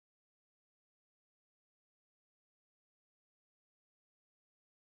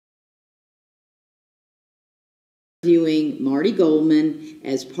Interviewing Marty Golman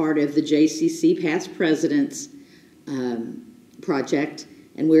as part of the JCC Past Presidents project,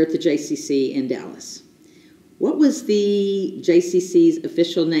 and we're at the JCC in Dallas. What was the JCC's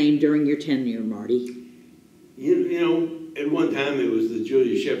official name during your tenure, Marty? You know, at one time it was the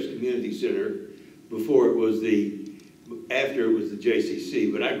Julia Sheps Community Center. After it was the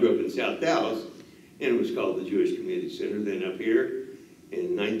JCC, but I grew up in South Dallas, and it was called the Jewish Community Center. Then up here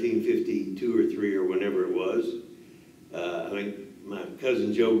in 1952 or 3 or whenever it was, I think my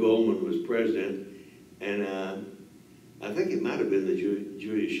cousin Joe Goldman was president, and I think it might have been the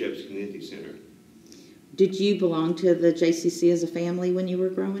Julia Sheps Community Center. Did you belong to the JCC as a family when you were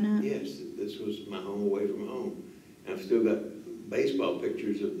growing up? Yes, this was my home away from home. I've still got baseball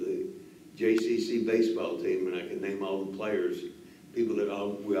pictures of the JCC baseball team, and I can name all the players, people that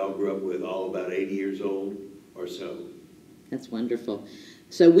we all grew up with, all about 80 years old or so. That's wonderful.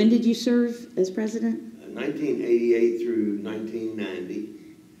 So when did you serve as president? 1988 through 1990.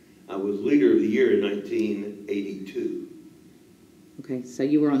 I was leader of the year in 1982. Okay, so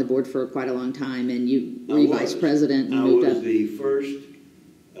you were on the board for quite a long time, and you were vice president and moved up. I was the first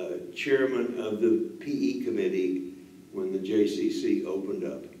chairman of the PE committee when the JCC opened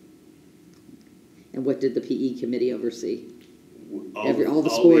up. And what did the PE committee oversee? All the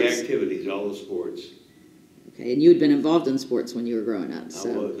sports? All the activities, all the sports. Okay, and you had been involved in sports when you were growing up.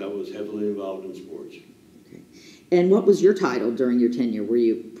 So. I was heavily involved in sports. Okay. And what was your title during your tenure? Were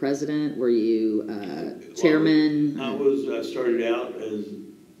you president? Were you chairman? Well, I started out as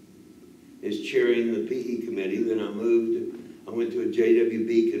chairing the PE committee. Then I went to a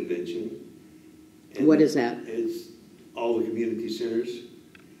JWB convention. What is that? It's all the community centers.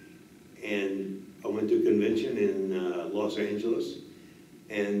 And I went to a convention in Los Angeles,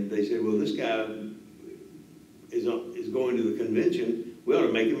 and they said, well, this guy is going to the convention, we ought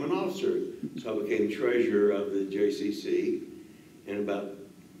to make him an officer. So I became treasurer of the JCC, and about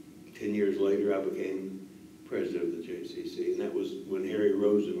 10 years later I became president of the JCC, and that was when Harry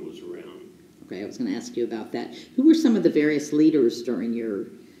Rosen was around. Okay, I was going to ask you about that. Who were some of the various leaders during your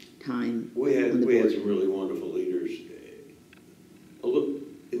time We had some really wonderful leaders.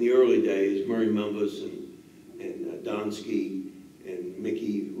 In the early days, Murray Mumbus and Donsky and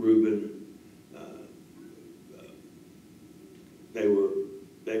Mickey Rubin, they were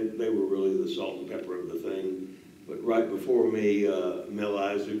really the salt and pepper of the thing. But right before me, Mel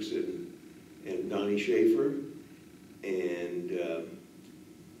Isaacs and Donnie Schaefer and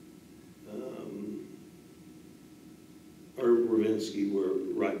Irv Ravinsky were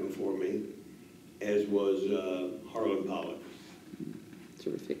right before me, as was Harlan Pollock.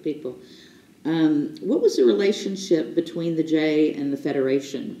 Terrific people. What was the relationship between the J and the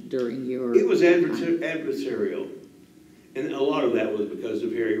Federation during your It was adversarial. And a lot of that was because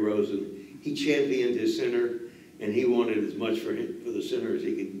of Harry Rosen. He championed his center, and he wanted as much for the center as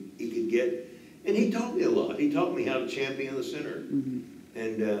he could get. And he taught me a lot. He taught me how to champion the center.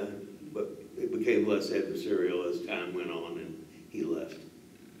 And but it became less adversarial as time went on, and he left.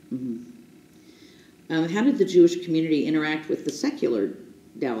 How did the Jewish community interact with the secular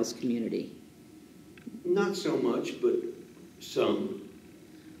Dallas community? Not so much, but some.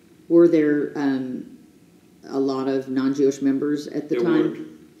 Were there a lot of non-Jewish members at the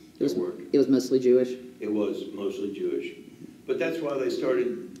time? There weren't. It was mostly Jewish? It was mostly Jewish. But that's why they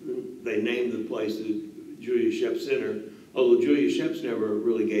named the place the Julia Sheps Center, although Julia Sheps never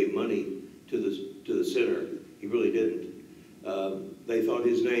really gave money to the center. He really didn't. They thought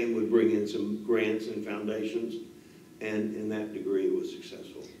his name would bring in some grants and foundations, and in that degree it was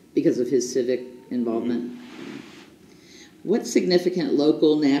successful. Because of his civic involvement? What significant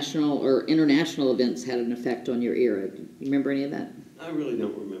local, national, or international events had an effect on your era? Do you remember any of that? I really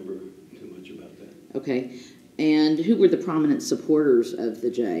don't remember too much about that. Okay. And who were the prominent supporters of the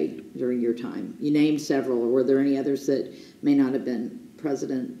J during your time? You named several, or were there any others that may not have been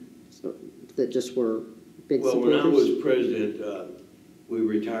president that just were big supporters? Well, when I was president, we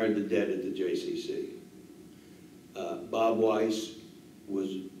retired the debt at the JCC. Bob Weiss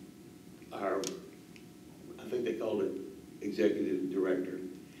was our, I think they called it executive director,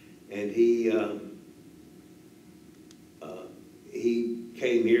 and he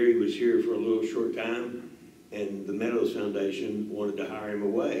came here. He was here for a little short time, and the Meadows Foundation wanted to hire him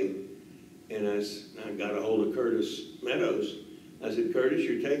away, and I got a hold of Curtis Meadows. I said, Curtis,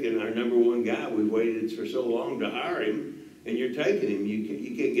 you're taking our #1 guy. We've waited for so long to hire him, and you're taking him.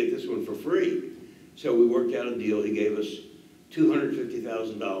 You can't get this one for free. So we worked out a deal. He gave us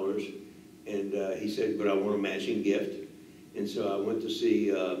 $250,000, and he said, but I want a matching gift. And so I went to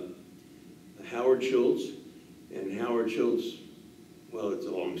see Howard Schultz, and Howard Schultz, well, it's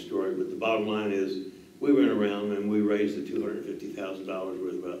a long story, but the bottom line is we went around and we raised the $250,000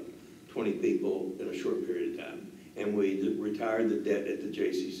 with about 20 people in a short period of time. And we retired the debt at the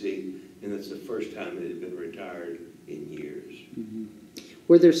JCC, and that's the first time it had been retired in years. Mm-hmm.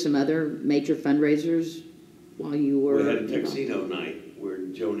 Were there some other major fundraisers while you were? We had a tuxedo night where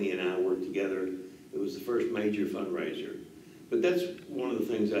Joni and I worked together. It was the first major fundraiser. But that's one of the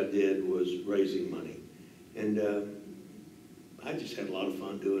things I did, was raising money. And I just had a lot of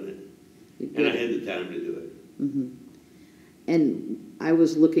fun doing it. And I had the time to do it. Mm-hmm. And I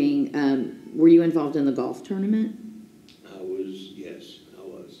was looking, were you involved in the golf tournament? Yes, I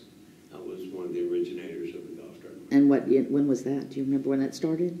was. I was one of the originators of the golf tournament. And when was that? Do you remember when that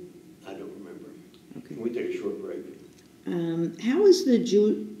started? I don't remember. Okay. Can we take a short break? How has the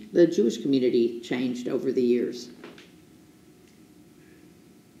Jewish community changed over the years?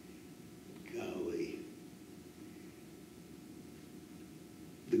 Golly.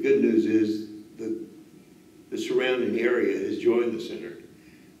 The good news is the surrounding area has joined the center.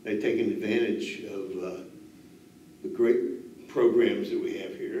 They've taken advantage of the great programs that we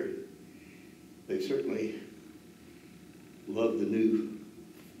have here. They certainly love the new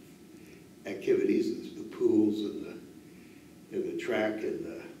activities, the pools and the track, and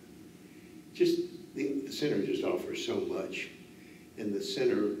the center just offers so much. And the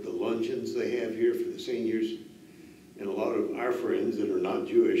center, the luncheons they have here for the seniors, and a lot of our friends that are not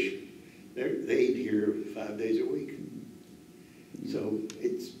Jewish, they eat here 5 days a week. So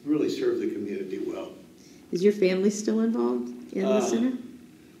it's really served the community well. Is your family still involved in the center?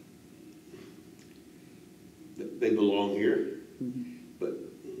 They belong here, Mm-hmm. but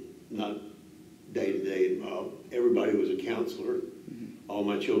not day-to-day involved. Everybody was a counselor. Mm-hmm. All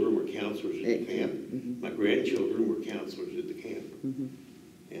my children were counselors at the camp. Mm-hmm. My grandchildren were counselors at the camp. Mm-hmm.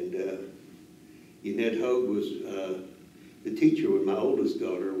 And Yannette Hogue was the teacher when my oldest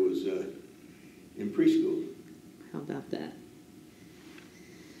daughter was in preschool. How about that?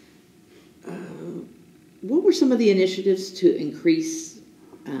 What were some of the initiatives to increase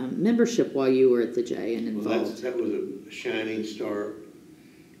membership while you were at the J and involved? Well, that was a shining star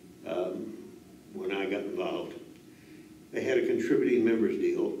when I got involved. They had a contributing members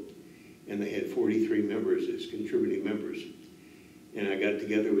deal, and they had 43 members as contributing members. And I got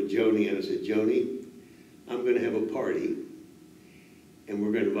together with Joni and I said, Joni, I'm going to have a party, and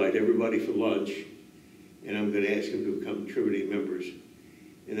we're going to invite everybody for lunch, and I'm going to ask them to become contributing members.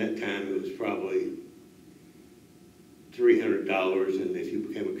 In that time, it was probably $300, and if you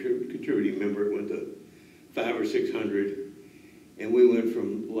became a contributing member, it went to $500 or $600, and we went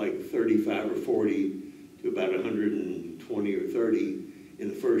from like 35 or 40 to about 120 or 30 in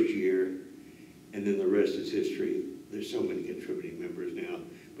the first year, and then the rest is history. There's so many contributing members now,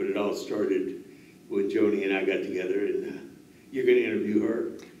 but it all started when Joni and I got together, and you're going to interview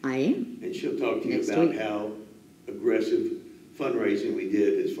her. I am. And she'll talk to you Next about week. how aggressive fundraising we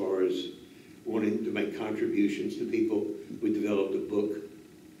did as far as wanting to make contributions to people. We developed a book,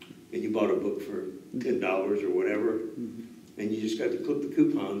 and you bought a book for $10 or whatever, and you just got to clip the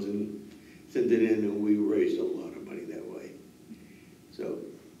coupons and send it in, and we raised a lot of money that way. So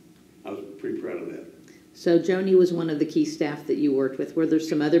I was pretty proud of that. So Joni was one of the key staff that you worked with. Were there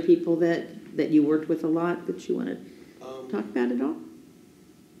some other people that you worked with a lot that you want to talk about at all?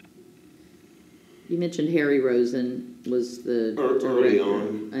 You mentioned Harry Rosen was the early director,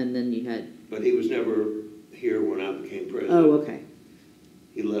 on, and then you had. but he was never here when I became president. Oh, okay.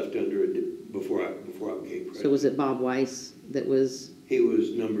 He left before I became president. So was it Bob Weiss that was He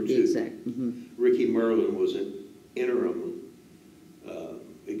was number the two. exec? Mm-hmm. Ricky Merlin was an interim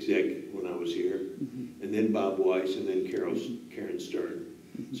exec when I was here, and then Bob Weiss, and then Karen Stern.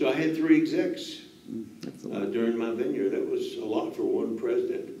 So I had 3 execs That's a lot. during my tenure. That was a lot for one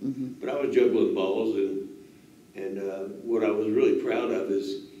president. Mm-hmm. But I was juggling balls, and what I was really proud of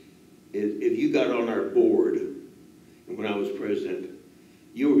is if you got on our board, and when I was president,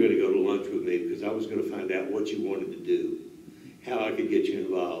 you were going to go to lunch with me because I was going to find out what you wanted to do, how I could get you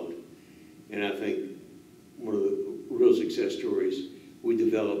involved. And I think one of the real success stories, we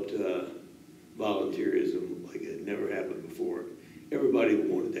developed volunteerism like it had never happened before. Everybody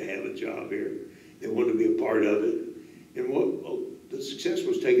wanted to have a job here. They wanted to be a part of it. And the success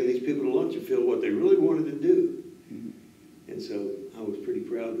was taking these people to lunch and feel what they really wanted to do. And so I was pretty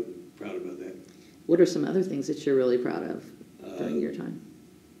proud about that. What are some other things that you're really proud of during your time?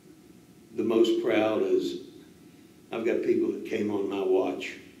 The most proud is I've got people that came on my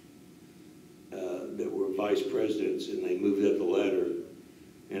watch that were vice presidents, and they moved up the ladder.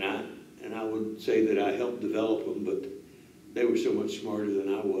 And I would say that I helped develop them, but they were so much smarter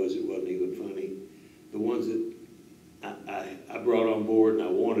than I was, it wasn't even funny. The ones that I brought on board and I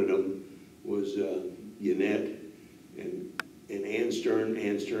wanted them was Yannette, and Ann Stern.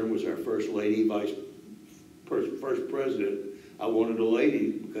 Ann Stern was our first lady, first president. I wanted a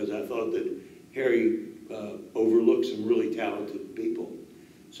lady because I thought that Harry overlooked some really talented people.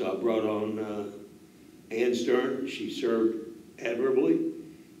 So I brought on Ann Stern. She served admirably.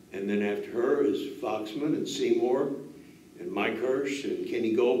 And then after her is Foxman and Seymour and Mike Hirsch and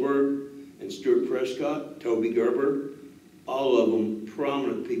Kenny Goldberg and Stuart Prescott, Toby Gerber, all of them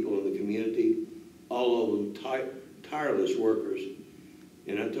prominent people in the community, all of them tireless workers.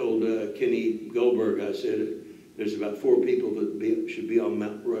 And I told Kenny Goldberg, I said, there's about 4 people that should be on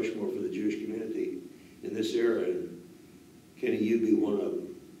Mount Rushmore for the Jewish community in this era, and Kenny, you'd be one of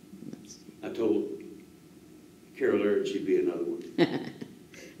them. I told Carol Laird she'd be another one.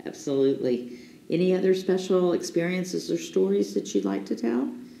 Absolutely. Any other special experiences or stories that you'd like to tell?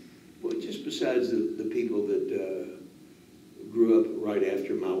 Well, just besides the people that grew up right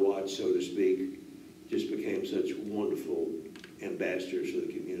after my watch, so to speak, just became such wonderful ambassadors for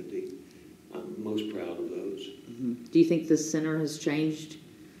the community. I'm most proud of those. Mm-hmm. Do you think the center has changed?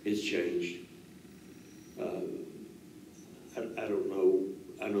 It's changed. I don't know.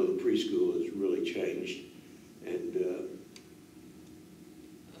 I know the preschool has really changed, and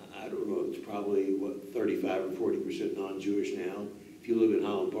I don't know. It's probably 35 or 40% non-Jewish now. If you live in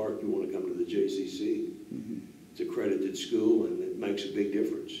Highland Park, you want to come to the JCC. Mm-hmm. It's an accredited school, and it makes a big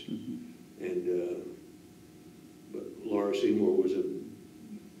difference. Mm-hmm. And but Laura Seymour was a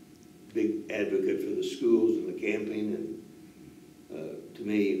big advocate for the schools and the camping, and to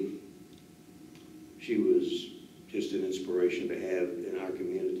me, she was just an inspiration to have in our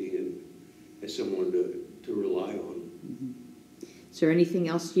community and as someone to rely on. Mm-hmm. Is there anything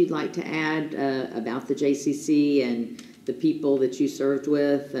else you'd like to add about the JCC and the people that you served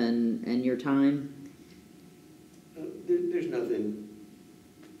with and your time? There's nothing.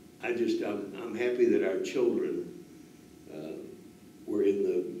 I'm happy that our children were in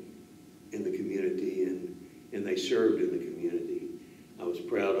the community and they served in the community. I was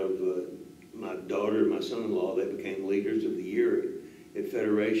proud of my daughter and my son-in-law. They became leaders of the year at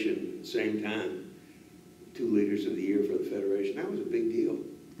Federation at the same time. 2 leaders of the year for the Federation. That was a big deal.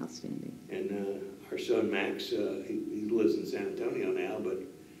 Outstanding. And our son Max, he lives in San Antonio now, but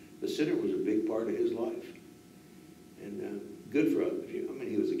the center was a big part of his life. And good for others. I mean,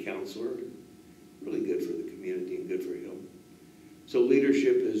 he was a counselor, really good for the community and good for him. So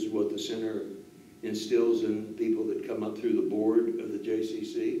leadership is what the center instills in people that come up through the board of the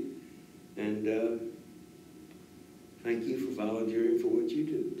JCC. And thank you for volunteering for what you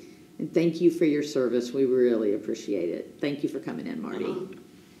do. And thank you for your service. We really appreciate it. Thank you for coming in, Marty.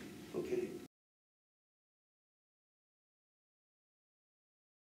 Okay.